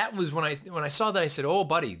 That was when I saw that, I said, oh,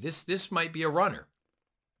 buddy, this might be a runner.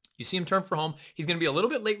 You see him turn for home. He's going to be a little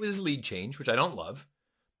bit late with his lead change, which I don't love.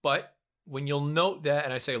 But when you'll note that,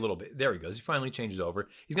 and I say a little bit, there he goes. He finally changes over.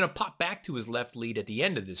 He's going to pop back to his left lead at the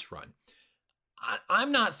end of this run.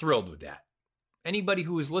 I'm not thrilled with that. Anybody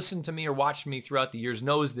who has listened to me or watched me throughout the years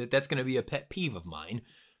knows that that's going to be a pet peeve of mine.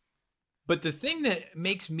 But the thing that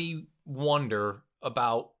makes me wonder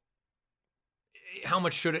about how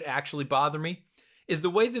much should it actually bother me is the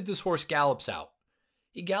way that this horse gallops out.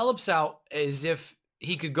 He gallops out as if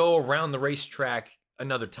he could go around the racetrack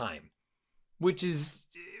another time, which is,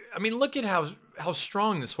 I mean, look at how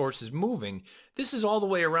strong this horse is moving. This is all the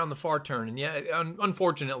way around the far turn. And yeah,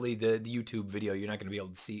 unfortunately, the YouTube video, you're not going to be able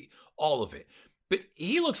to see all of it. But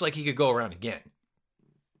he looks like he could go around again.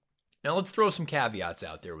 Now, let's throw some caveats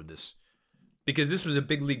out there with this, because this was a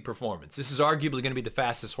big league performance. This is arguably going to be the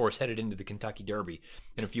fastest horse headed into the Kentucky Derby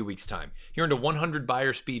in a few weeks' time. He earned a 100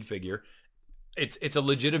 Beyer speed figure. It's a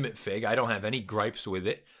legitimate fig. I don't have any gripes with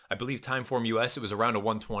it. I believe Timeform US, it was around a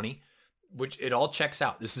 120, which it all checks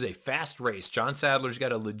out. This is a fast race. John Sadler's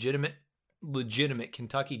got a legitimate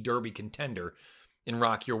Kentucky Derby contender in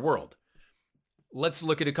Rock Your World. Let's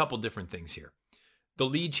look at a couple different things here. The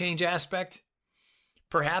lead change aspect,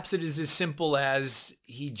 perhaps it is as simple as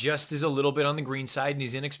he just is a little bit on the green side and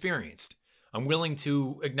he's inexperienced. I'm willing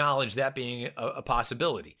to acknowledge that being a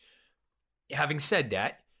possibility. Having said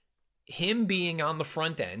that, him being on the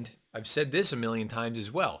front end, I've said this a million times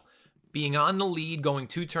as well, being on the lead, going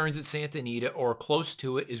 2 turns at Santa Anita or close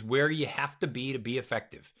to it is where you have to be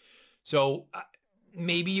effective. So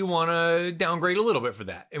maybe you want to downgrade a little bit for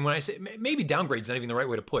that. And when I say maybe downgrade is not even the right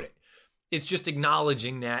way to put it. It's just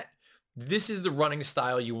acknowledging that this is the running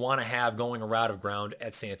style you want to have going a route of ground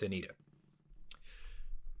at Santa Anita.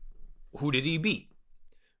 Who did he beat?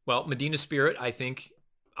 Well, Medina Spirit, I think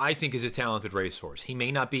is a talented racehorse. He may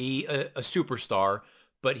not be a superstar,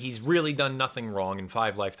 but he's really done nothing wrong in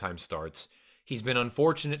 5 lifetime starts. He's been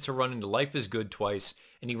unfortunate to run into Life is Good twice,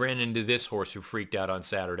 and he ran into this horse who freaked out on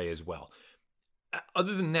Saturday as well.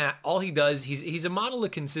 Other than that, all he does, he's a model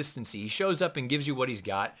of consistency. He shows up and gives you what he's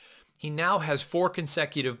got. He now has 4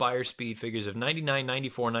 consecutive Beyer speed figures of 99,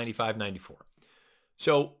 94, 95, 94.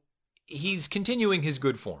 So he's continuing his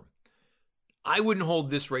good form. I wouldn't hold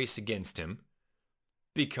this race against him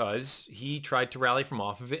because he tried to rally from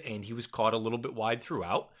off of it and he was caught a little bit wide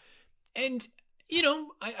throughout. And, you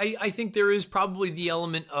know, I think there is probably the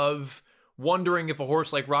element of wondering if a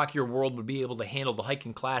horse like Rock Your World would be able to handle the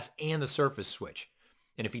hiking class and the surface switch.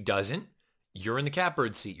 And if he doesn't, you're in the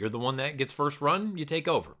catbird seat. You're the one that gets first run. You take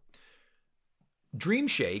over. Dream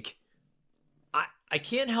Shake, I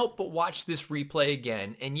can't help but watch this replay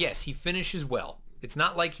again. And yes, he finishes well. It's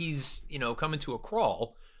not like he's, you know, coming to a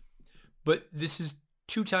crawl, but this is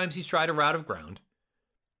 2 times he's tried a route of ground.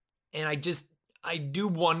 And I do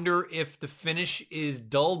wonder if the finish is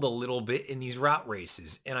dulled a little bit in these route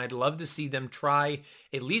races. And I'd love to see them try,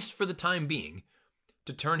 at least for the time being,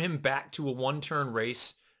 to turn him back to a 1-turn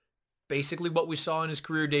race. Basically what we saw in his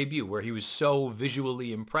career debut, where he was so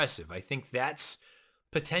visually impressive. I think that's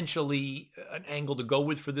potentially an angle to go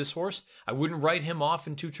with for this horse. I wouldn't write him off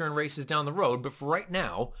in 2-turn races down the road, but for right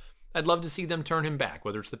now, I'd love to see them turn him back,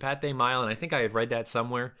 whether it's the Pate Mile, and I think I had read that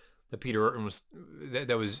somewhere, that Peter Urton was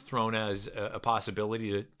thrown as a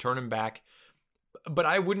possibility to turn him back. But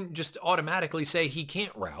I wouldn't just automatically say he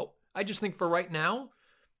can't route. I just think for right now,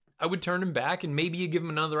 I would turn him back and maybe you give him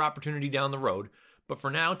another opportunity down the road. But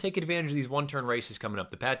for now, take advantage of these 1-turn races coming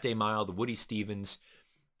up. The Pate Mile, the Woody Stevens.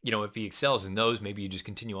 You know, if he excels in those, maybe you just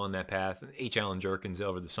continue on that path. H. Allen Jerkins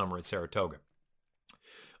over the summer at Saratoga.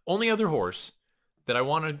 Only other horse that I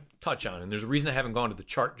want to touch on, and there's a reason I haven't gone to the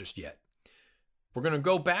chart just yet. We're going to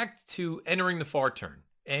go back to entering the far turn.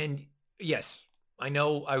 And yes, I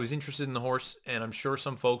know I was interested in the horse, and I'm sure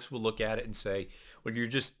some folks will look at it and say, well,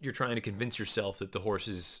 you're trying to convince yourself that the horse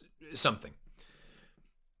is something.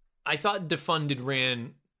 I thought Defunded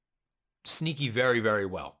ran sneaky very, very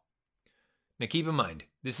well. Now keep in mind,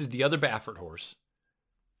 this is the other Baffert horse.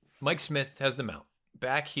 Mike Smith has the mount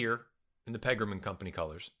back here in the Pegram and Company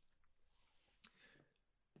colors.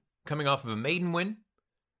 Coming off of a maiden win,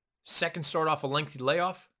 second start off a lengthy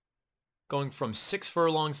layoff, going from 6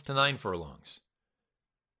 furlongs to 9 furlongs.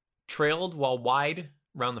 Trailed while wide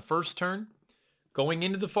around the first turn, going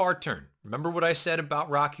into the far turn. Remember what I said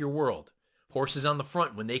about Rock Your World. Horses on the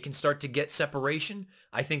front, when they can start to get separation,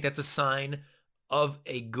 I think that's a sign of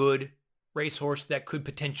a good racehorse that could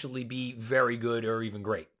potentially be very good or even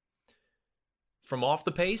great. From off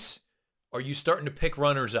the pace, are you starting to pick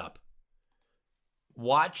runners up?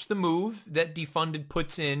 Watch the move that Defunded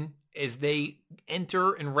puts in as they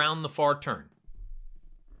enter and round the far turn.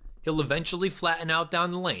 He'll eventually flatten out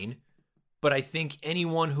down the lane, but I think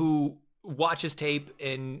anyone who watches tape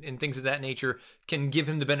and things of that nature can give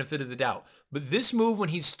him the benefit of the doubt. But this move, when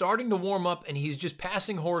he's starting to warm up and he's just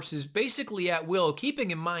passing horses basically at will,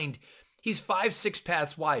 keeping in mind He's 5-6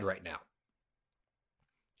 paths wide right now.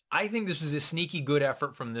 I think this was a sneaky good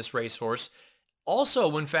effort from this racehorse. Also,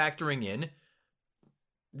 when factoring in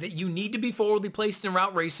that you need to be forwardly placed in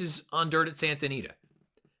route races on dirt at Santa Anita.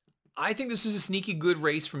 I think this was a sneaky good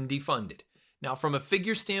race from Defunded. Now, from a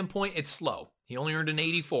figure standpoint, it's slow. He only earned an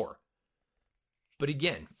 84. But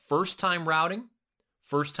again, first time routing,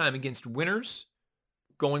 first time against winners,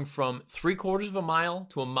 going from 3/4 of a mile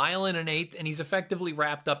to 1 1/8 miles, and he's effectively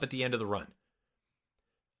wrapped up at the end of the run.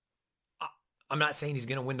 I'm not saying he's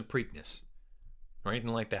going to win the Preakness or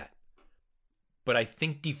anything like that. But I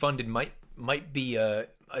think Defunded might be a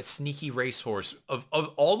sneaky racehorse. Of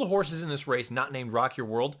all the horses in this race not named Rock Your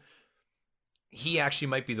World, he actually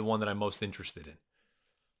might be the one that I'm most interested in.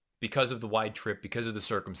 Because of the wide trip, because of the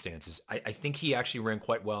circumstances. I think he actually ran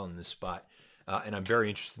quite well in this spot. And I'm very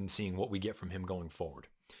interested in seeing what we get from him going forward.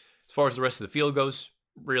 As far as the rest of the field goes,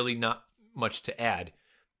 really not much to add.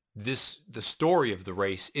 The story of the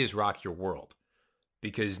race is Rock Your World.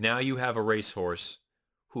 Because now you have a racehorse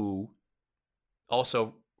who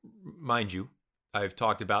also, mind you, I've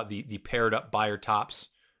talked about the paired up Beyer tops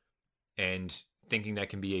and thinking that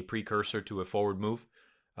can be a precursor to a forward move.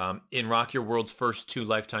 In Rock Your World's first 2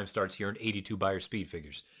 lifetime starts, he earned 82 Beyer speed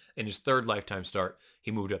figures. In his 3rd lifetime start, he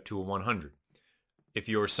moved up to a 100. If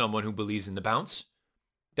you're someone who believes in the bounce,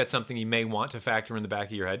 that's something you may want to factor in the back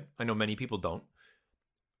of your head. I know many people don't.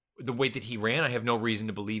 The way that he ran, I have no reason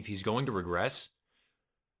to believe he's going to regress.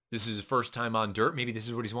 This is his first time on dirt. Maybe this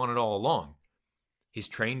is what he's wanted all along. He's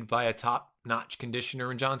trained by a top-notch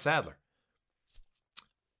conditioner in John Sadler.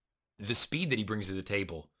 The speed that he brings to the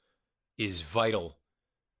table is vital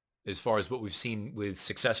as far as what we've seen with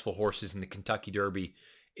successful horses in the Kentucky Derby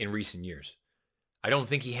in recent years. I don't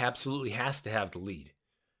think he absolutely has to have the lead,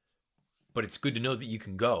 but it's good to know that you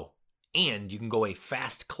can go, and you can go a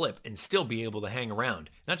fast clip and still be able to hang around.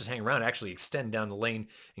 Not just hang around, actually extend down the lane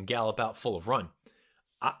and gallop out full of run.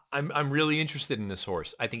 I'm really interested in this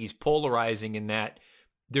horse. I think he's polarizing in that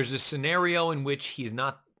there's a scenario in which he's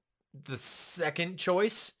not the second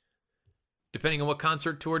choice, depending on what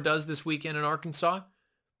Concert Tour does this weekend in Arkansas.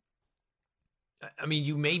 I mean,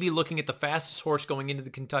 you may be looking at the fastest horse going into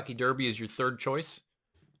the Kentucky Derby as your 3rd choice,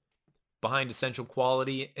 behind Essential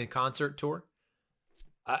Quality and Concert Tour.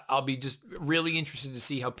 I'll be just really interested to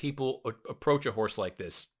see how people approach a horse like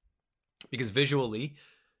this, because visually,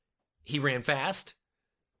 he ran fast.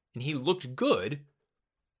 And he looked good,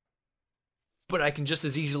 but I can just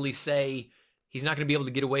as easily say he's not going to be able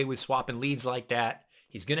to get away with swapping leads like that.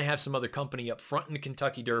 He's going to have some other company up front in the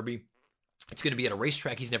Kentucky Derby. It's going to be at a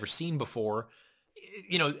racetrack he's never seen before.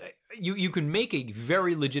 You know, you can make a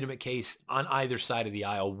very legitimate case on either side of the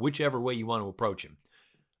aisle, whichever way you want to approach him.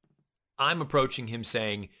 I'm approaching him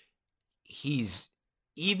saying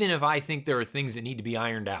even if I think there are things that need to be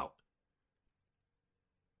ironed out,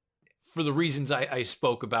 for the reasons I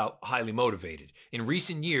spoke about, highly motivated. In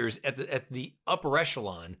recent years, at the upper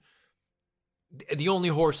echelon, the only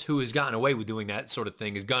horse who has gotten away with doing that sort of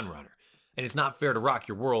thing is Gunrunner. And it's not fair to Rock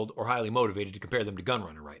Your World or Highly Motivated to compare them to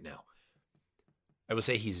Gunrunner right now. I will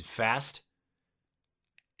say he's fast.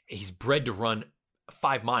 He's bred to run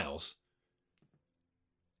 5 miles.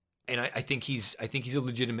 And I think he's a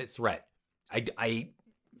legitimate threat. I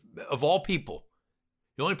of all people,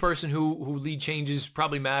 the only person who lead changes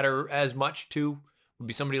probably matter as much to would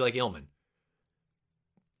be somebody like Illman.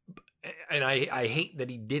 And I hate that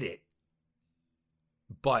he did it.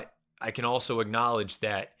 But I can also acknowledge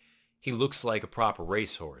that he looks like a proper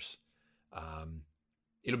racehorse.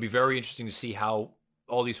 It'll be very interesting to see how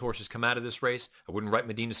all these horses come out of this race. I wouldn't write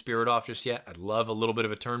Medina Spirit off just yet. I'd love a little bit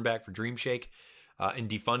of a turn back for Dream Shake. And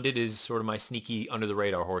Defunded is sort of my sneaky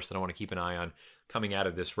under-the-radar horse that I want to keep an eye on coming out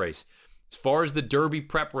of this race. As far as the Derby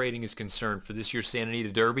prep rating is concerned for this year's Santa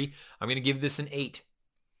Anita Derby, I'm going to give this an 8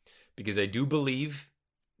 because I do believe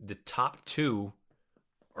the top 2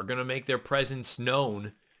 are going to make their presence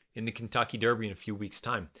known in the Kentucky Derby in a few weeks'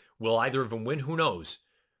 time. Will either of them win? Who knows?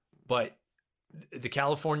 But the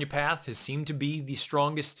California path has seemed to be the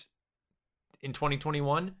strongest in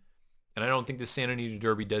 2021, and I don't think the Santa Anita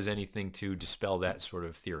Derby does anything to dispel that sort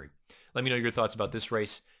of theory. Let me know your thoughts about this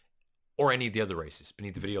race or any of the other races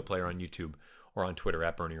beneath the video player on YouTube or on Twitter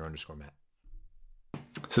at Bernier_Matt.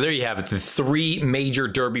 So there you have it, the 3 major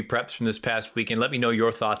Derby preps from this past weekend. Let me know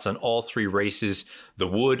your thoughts on all 3 races, the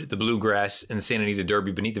Wood, the Bluegrass, and the Santa Anita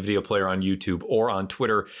Derby beneath the video player on YouTube or on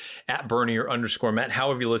Twitter at Bernier_Matt.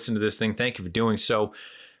 However you listen to this thing, thank you for doing so.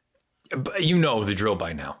 You know the drill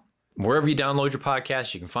by now. Wherever you download your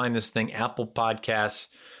podcast, you can find this thing, Apple Podcasts,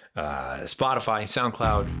 Spotify,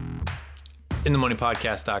 SoundCloud,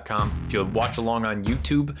 inthemoneypodcast.com. If you watch along on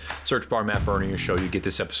YouTube, search bar Matt Bernier Show. You get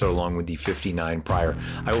this episode along with the 59 prior.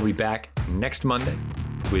 I will be back next Monday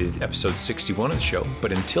with episode 61 of the show.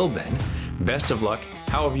 But until then, best of luck,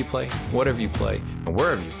 however you play, whatever you play, and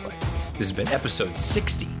wherever you play. This has been episode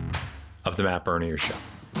 60 of the Matt Bernier Show.